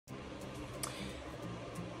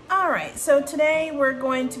right, so today we're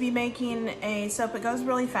going to be making a soap. It goes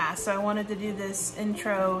really fast, so I wanted to do this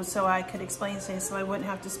intro so I could explain things so I wouldn't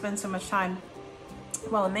have to spend so much time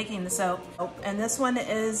while I'm making the soap. And this one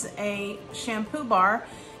is a shampoo bar.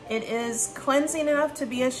 It is cleansing enough to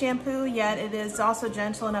be a shampoo, yet it is also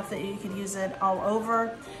gentle enough that you could use it all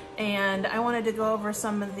over. And I wanted to go over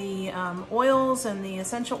some of the oils and the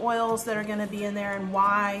essential oils that are going to be in there and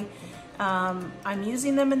why I'm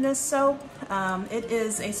using them in this soap. It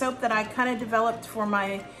is a soap that I kind of developed for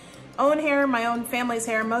my own hair, my own family's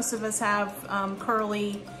hair. Most of us have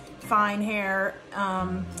curly, fine hair,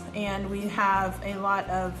 and we have a lot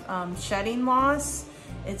of shedding loss.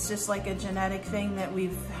 It's just like a genetic thing that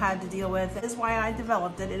we've had to deal with. That is why I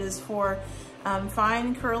developed it. It is for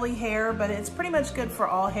fine, curly hair, but it's pretty much good for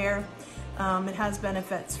all hair. It has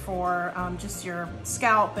benefits for just your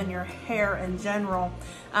scalp and your hair in general.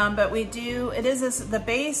 But the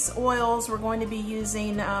base oils, we're going to be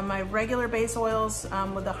using my regular base oils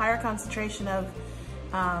with a higher concentration of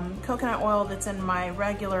coconut oil that's in my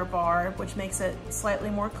regular bar, which makes it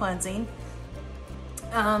slightly more cleansing.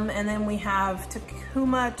 And then we have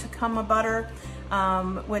Tacuma butter,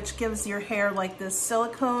 which gives your hair like this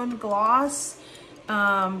silicone gloss.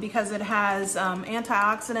 Because it has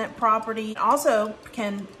antioxidant property. It also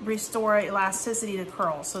can restore elasticity to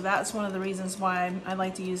curls, so that's one of the reasons why I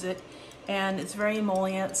like to use it. And it's very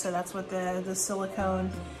emollient, so that's what the silicone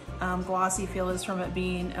glossy feel is from it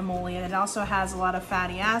being emollient. It also has a lot of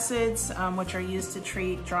fatty acids, which are used to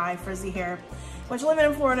treat dry, frizzy hair, which living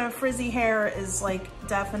in Florida, frizzy hair is like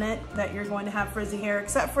definite that you're going to have frizzy hair,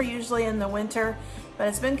 except for usually in the winter. But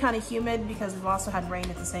it's been kind of humid because we've also had rain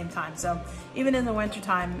at the same time. So even in the winter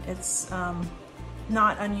time, it's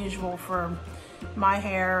not unusual for my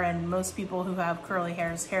hair and most people who have curly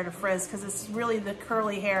hair to frizz, because it's really the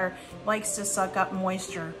curly hair likes to suck up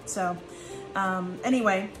moisture. So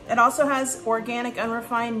anyway, it also has organic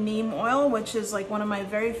unrefined neem oil, which is like one of my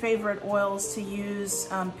very favorite oils to use,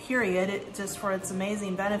 period, just for its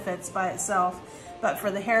amazing benefits by itself. But for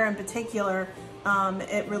the hair in particular,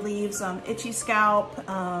 it relieves itchy scalp.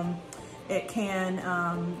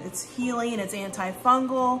 It's healing, it's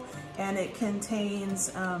antifungal, and it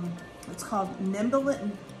contains, it's called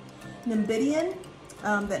Nimbidian,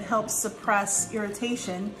 that helps suppress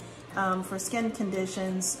irritation for skin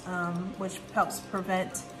conditions, which helps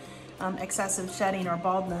prevent excessive shedding or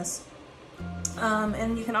baldness.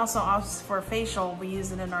 And you can also opt for facial. We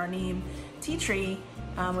use it in our Neem tea tree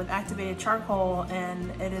with activated charcoal,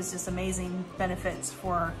 and it is just amazing benefits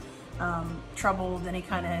for troubled, any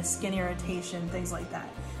kind of skin irritation, things like that.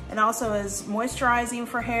 It also is moisturizing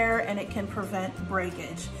for hair, and it can prevent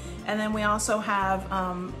breakage. And then we also have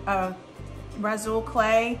a rhassoul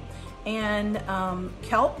clay and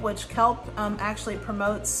kelp, which kelp actually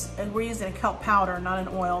promotes, and we're using a kelp powder, not an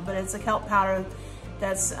oil, but it's a kelp powder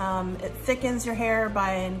that's, it thickens your hair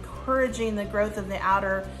by encouraging the growth of the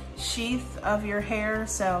outer sheath of your hair.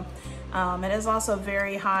 So it is also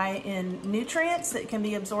very high in nutrients that can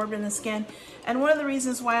be absorbed in the skin. And one of the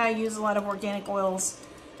reasons why I use a lot of organic oils,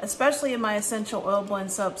 especially in my essential oil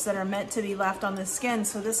blend soaps that are meant to be left on the skin.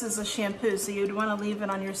 So this is a shampoo, so you'd want to leave it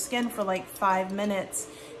on your skin for like 5 minutes.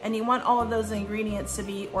 And you want all of those ingredients to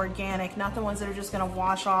be organic, not the ones that are just going to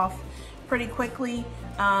wash off pretty quickly.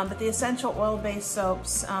 But the essential oil-based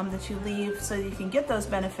soaps that you leave so you can get those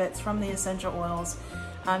benefits from the essential oils.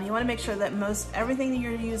 You want to make sure that everything that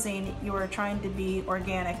you're using, you are trying to be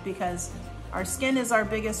organic, because our skin is our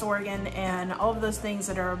biggest organ, and all of those things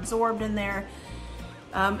that are absorbed in there,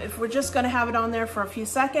 if we're just going to have it on there for a few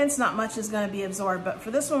seconds, not much is going to be absorbed. But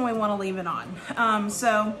for this one, we want to leave it on.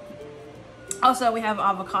 So also we have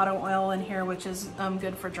avocado oil in here, which is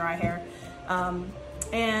good for dry hair.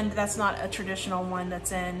 And that's not a traditional one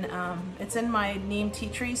that's in, it's in my Neem tea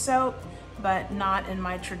tree soap, but not in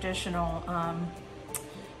my traditional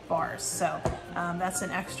bars. So that's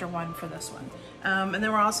an extra one for this one. And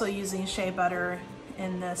then we're also using shea butter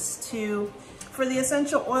in this too. For the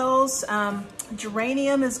essential oils,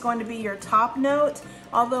 geranium is going to be your top note.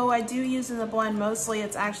 Although I do use in the blend mostly,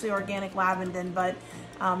 it's actually organic lavender, but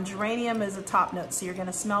geranium is a top note. So you're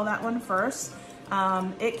gonna smell that one first.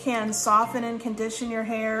 It can soften and condition your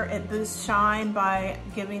hair. It boosts shine by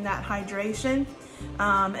giving that hydration.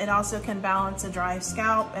 It also can balance a dry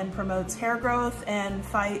scalp and promotes hair growth and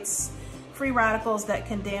fights free radicals that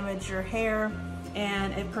can damage your hair.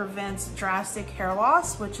 And it prevents drastic hair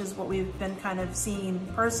loss, which is what we've been kind of seeing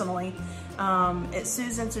personally. It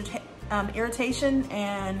soothes irritation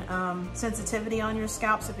and sensitivity on your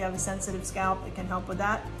scalp. So if you have a sensitive scalp, it can help with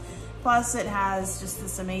that. Plus it has just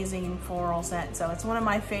this amazing floral scent. So it's one of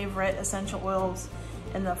my favorite essential oils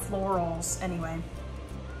in the florals anyway.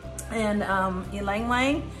 And ylang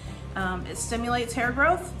ylang, it stimulates hair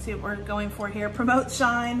growth. See what we're going for here. Promotes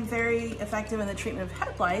shine, very effective in the treatment of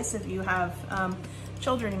head lice. If you have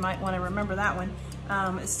children, you might want to remember that one.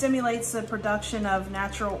 It stimulates the production of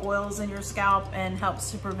natural oils in your scalp and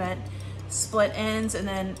helps to prevent split ends. And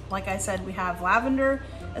then, like I said, we have lavender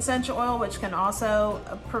essential oil, which can also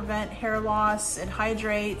prevent hair loss. It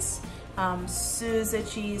hydrates, soothes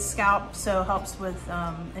itchy scalp, so helps with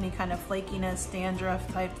any kind of flakiness, dandruff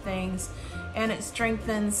type things, and it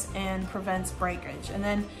strengthens and prevents breakage. And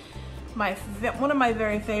then one of my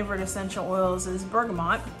very favorite essential oils is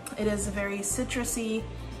bergamot. It is very citrusy,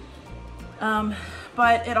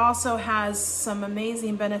 but it also has some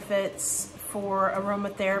amazing benefits for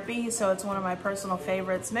aromatherapy, so it's one of my personal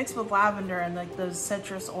favorites, mixed with lavender and like those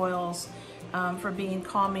citrus oils for being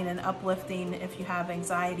calming and uplifting if you have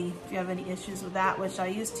anxiety, if you have any issues with that, which I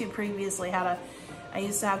used to previously I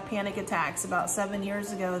used to have panic attacks about 7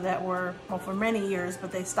 years ago that were, well, for many years,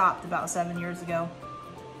 but they stopped about 7 years ago.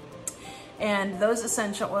 And those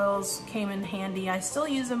essential oils came in handy. I still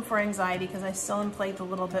use them for anxiety because I still am plagued a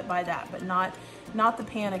little bit by that, but not the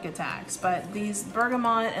panic attacks. But these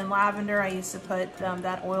bergamot and lavender, I used to put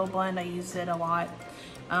that oil blend, I used it a lot.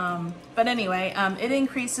 But anyway, it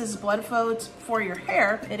increases blood flow for your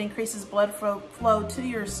hair. It increases blood flow to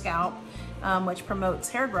your scalp, which promotes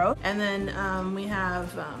hair growth. And then we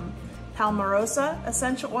have Palmarosa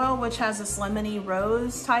essential oil, which has this lemony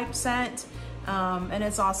rose type scent. And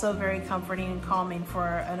it's also very comforting and calming for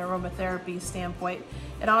an aromatherapy standpoint.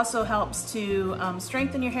 It also helps to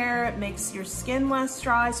strengthen your hair. It makes your skin less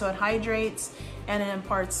dry, so it hydrates and it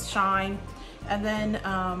imparts shine. And then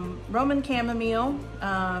Roman chamomile,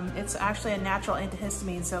 it's actually a natural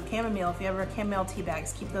antihistamine. So chamomile, if you ever chamomile tea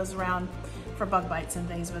bags, keep those around for bug bites and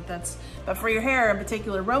things. But for your hair in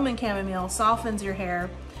particular, Roman chamomile softens your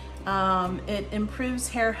hair. It improves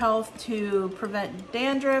hair health to prevent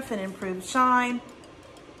dandruff and improve shine,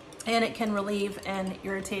 and it can relieve an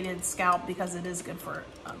irritated scalp because it is good for,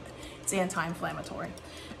 it's anti-inflammatory.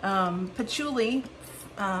 Patchouli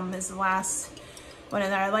is the last one,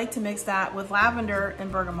 and I like to mix that with lavender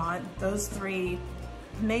and bergamot. Those three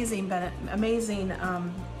amazing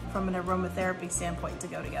from an aromatherapy standpoint to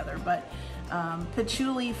go together. But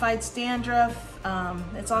patchouli fights dandruff.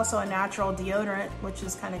 It's also a natural deodorant, which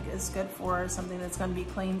is good for something that's going to be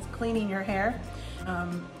cleaning your hair.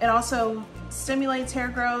 It also stimulates hair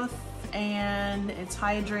growth and it's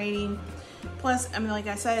hydrating. Plus, I mean, like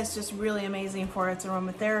I said, it's just really amazing for its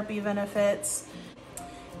aromatherapy benefits.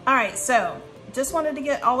 All right, so just wanted to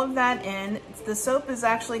get all of that in. The soap is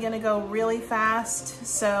actually going to go really fast,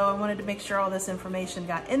 so I wanted to make sure all this information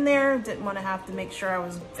got in there. Didn't want to have to make sure I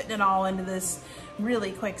was fitting it all into this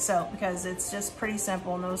really quick soap because it's just pretty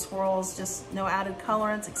simple. No swirls, just no added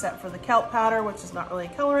colorants except for the kelp powder, which is not really a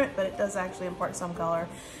colorant, but it does actually impart some color.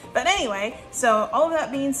 But anyway, so all of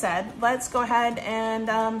that being said, let's go ahead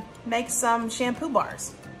and make some shampoo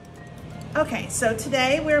bars. Okay, so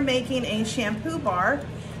today we're making a shampoo bar.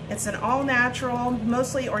 It's an all-natural,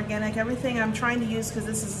 mostly organic, everything I'm trying to use because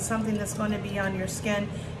this is something that's going to be on your skin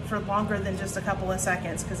for longer than just a couple of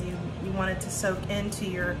seconds because you want it to soak into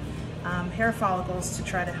your hair follicles to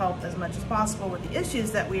try to help as much as possible with the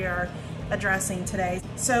issues that we are addressing today.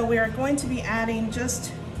 So we are going to be adding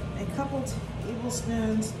just a couple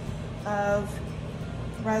tablespoons of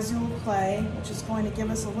rhassoul clay, which is going to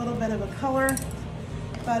give us a little bit of a color,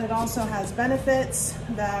 but it also has benefits.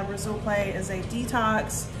 The rhassoul clay is a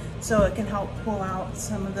detox, so it can help pull out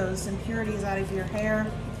some of those impurities out of your hair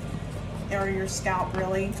or your scalp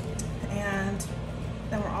really. And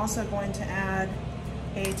then we're also going to add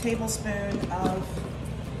a tablespoon of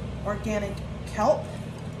organic kelp,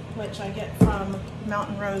 which I get from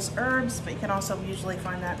Mountain Rose Herbs, but you can also usually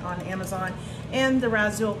find that on Amazon. And the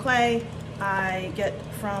rhassoul clay I get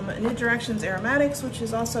from New Directions Aromatics, which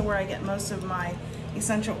is also where I get most of my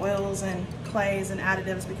essential oils and clays and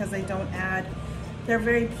additives because they don't add, they're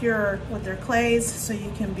very pure with their clays, so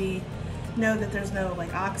you can know that there's no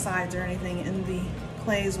like oxides or anything in the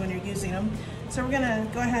clays when you're using them. So we're gonna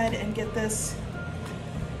go ahead and get this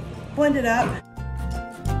blended up.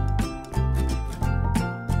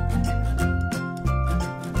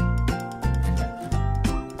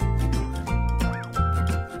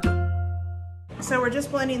 So we're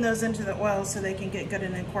just blending those into the oil so they can get good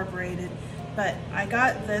and incorporated. But I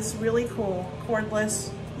got this really cool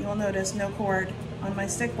cordless, you'll notice no cord, on my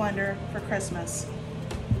stick blender for Christmas.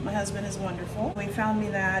 My husband is wonderful. He found me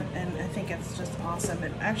that and I think it's just awesome.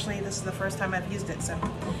 Actually, this is the first time I've used it, so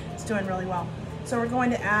it's doing really well. So we're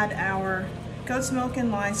going to add our goat's milk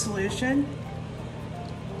and lye solution,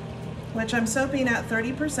 which I'm soaping at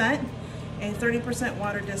 30%. a 30%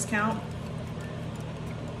 water discount,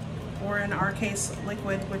 or in our case,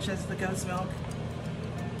 liquid, which is the goat's milk,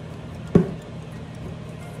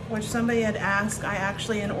 which somebody had asked. I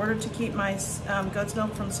actually, in order to keep my goat's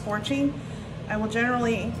milk from scorching, I will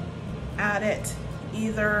generally add it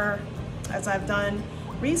either, as I've done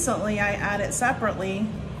recently, I add it separately,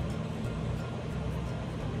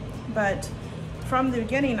 but from the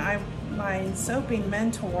beginning, my soaping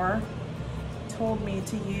mentor told me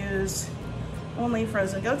to use only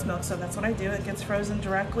frozen goat's milk, so that's what I do. It gets frozen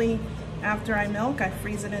directly after I milk. I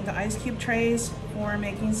freeze it into ice cube trays for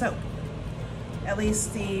making soap. At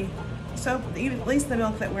least the soap, at least the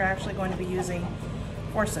milk that we're actually going to be using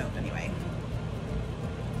for soap anyway.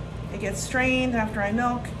 It gets strained after I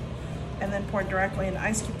milk and then poured directly into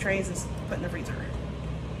ice cube trays and put in the freezer.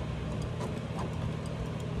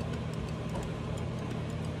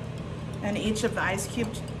 And each of the ice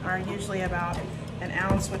cubes are usually about an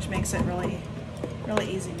ounce, which makes it really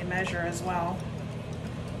easy to measure as well.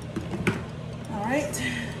 All right.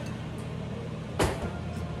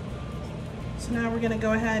 So now we're gonna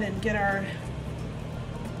go ahead and get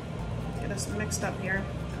us mixed up here.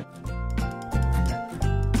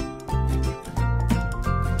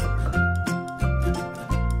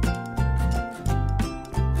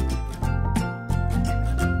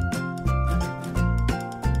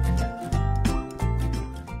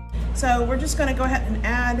 So we're just gonna go ahead and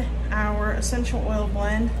add our essential oil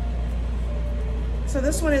blend. So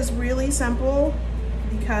this one is really simple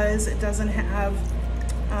because it doesn't have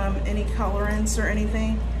any colorants or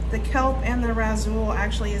anything. The kelp and the rhassoul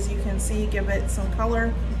actually, as you can see, give it some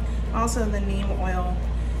color. Also the neem oil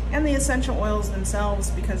and the essential oils themselves,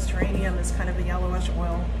 because geranium is kind of a yellowish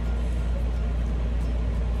oil.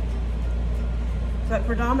 But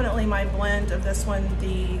predominantly my blend of this one,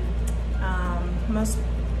 the most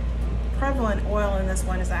prevalent oil in this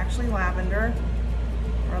one is actually lavender,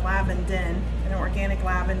 or lavandin, an organic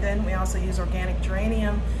lavandin. We also use organic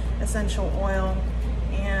geranium essential oil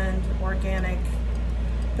and organic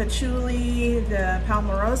patchouli. The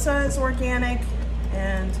palmarosa is organic,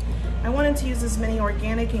 and I wanted to use as many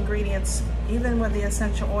organic ingredients even with the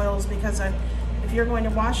essential oils, because if you're going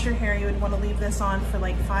to wash your hair, you would want to leave this on for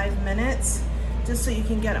like 5 minutes just so you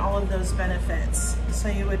can get all of those benefits. So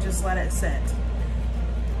you would just let it sit,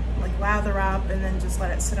 like lather up and then just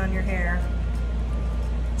let it sit on your hair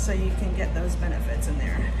so you can get those benefits in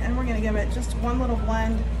there. And we're gonna give it just one little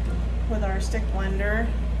blend with our stick blender.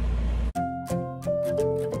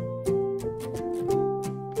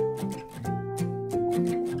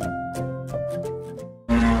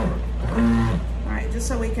 All right, just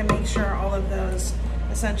so we can make sure all of those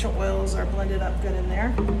essential oils are blended up good in there.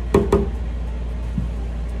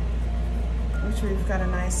 Which we've got a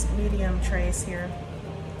nice medium trace here.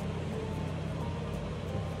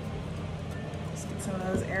 Some of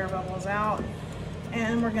those air bubbles out,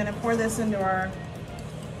 and we're going to pour this into our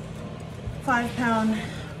 5-pound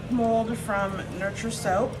mold from Nurture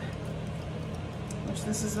Soap, which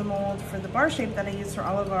this is the mold for the bar shape that I use for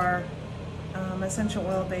all of our essential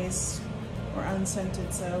oil based or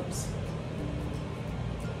unscented soaps.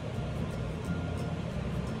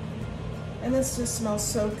 And this just smells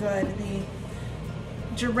so good. The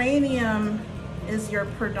geranium is your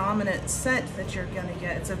predominant scent that you're going to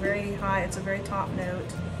get. It's a very high, it's a very top note.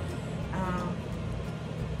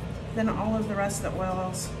 Then all of the rest of the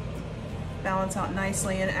oils balance out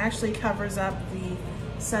nicely, and it actually covers up the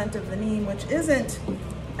scent of the neem, which isn't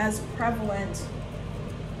as prevalent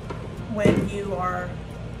when you are,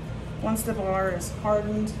 once the bar is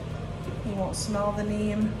hardened, you won't smell the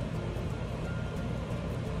neem.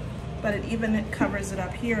 But it covers it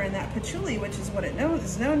up here, and that patchouli, which is what it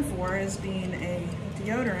is known for, as being a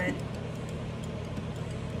deodorant,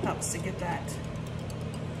 helps to get that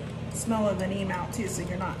smell of the neem out too, so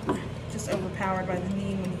you're not just overpowered by the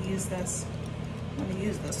neem when you use this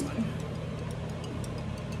one.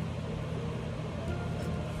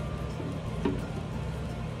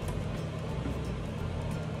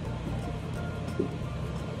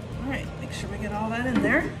 All right, make sure we get all that in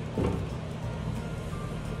there.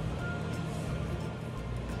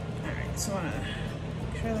 So I want to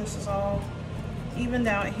make sure this is all evened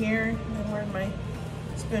out here. And then where'd my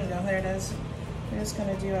spoon go? There it is. We're just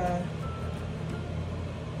going to do a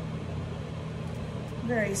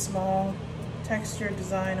very small textured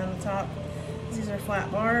design on the top. These are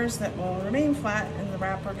flat bars that will remain flat, and the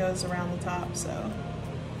wrapper goes around the top, so I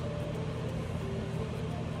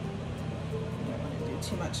don't want to do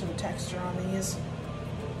too much of a texture on these.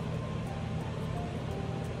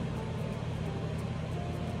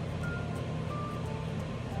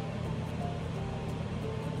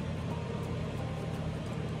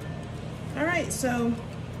 right, so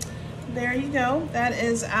there you go. That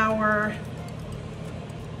is our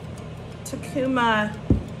Tacuma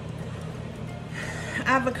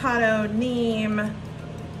Avocado Neem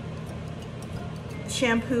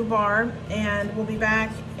shampoo bar, and we'll be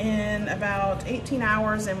back in about 18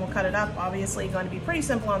 hours and we'll cut it up. Obviously going to be pretty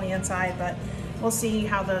simple on the inside, but we'll see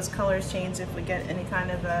how those colors change, if we get any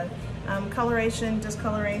kind of a coloration,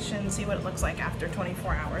 discoloration, see what it looks like after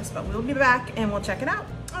 24 hours. But we'll be back and we'll check it out.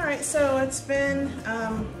 All right, so it's been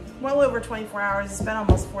well over 24 hours. It's been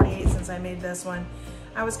almost 48 since I made this one.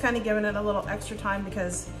 I was kind of giving it a little extra time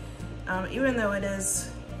because even though it is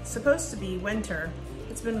supposed to be winter,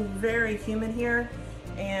 it's been very humid here,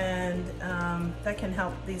 and that can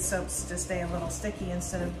help these soaps to stay a little sticky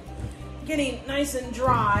instead of getting nice and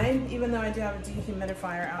dry, even though I do have a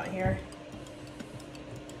dehumidifier out here.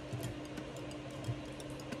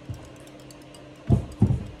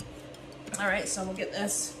 All right, so we'll get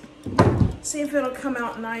this, see if it'll come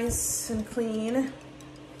out nice and clean.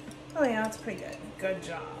 Oh yeah, it's pretty good. Good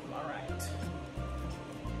job, all right.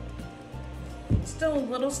 Still a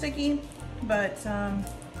little sticky, but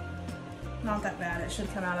not that bad. It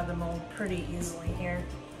should come out of the mold pretty easily here.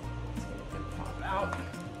 Let's get a good pop out.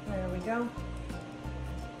 There we go.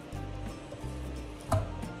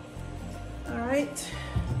 All right,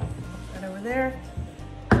 right over there.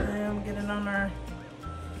 And we'll get it on our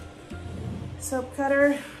soap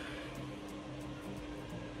cutter.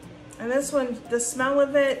 And this one, the smell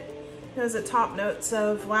of it has the top notes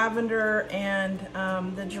of lavender, and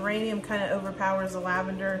the geranium kind of overpowers the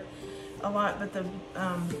lavender a lot, but the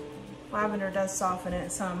lavender does soften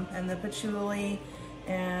it some, and the patchouli,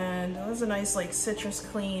 and it was a nice like citrus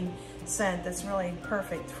clean scent that's really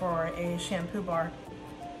perfect for a shampoo bar.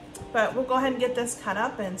 But we'll go ahead and get this cut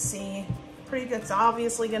up and see. Pretty good. It's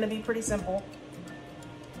obviously going to be pretty simple,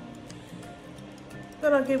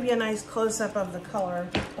 but I'll give you a nice close-up of the color.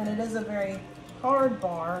 And it is a very hard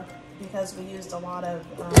bar because we used a lot of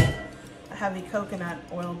a heavy coconut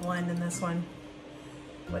oil blend in this one,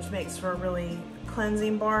 which makes for a really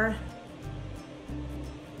cleansing bar.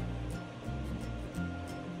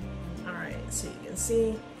 All right, so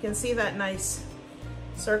you can see that nice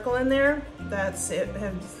circle in there. That's it,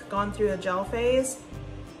 has gone through a gel phase.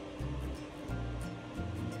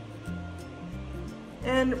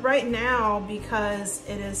 And right now, because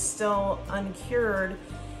it is still uncured,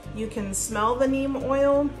 you can smell the neem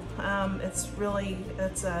oil. It's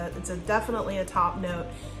definitely a top note.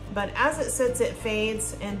 But as it sits, it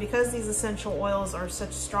fades, and because these essential oils are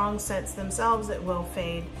such strong scents themselves, it will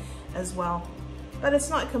fade as well. But it's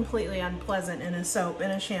not completely unpleasant in a soap,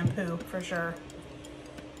 in a shampoo, for sure.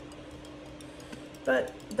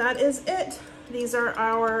 But that is it. These are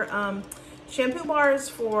our shampoo bars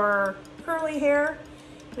for curly hair.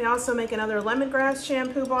 We also make another lemongrass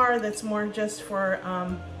shampoo bar that's more just for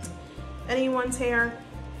anyone's hair.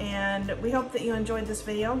 And we hope that you enjoyed this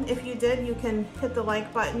video. If you did, you can hit the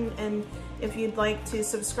like button, and if you'd like to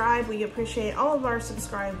subscribe, we appreciate all of our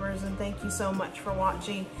subscribers, and thank you so much for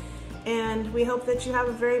watching. And we hope that you have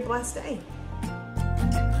a very blessed day.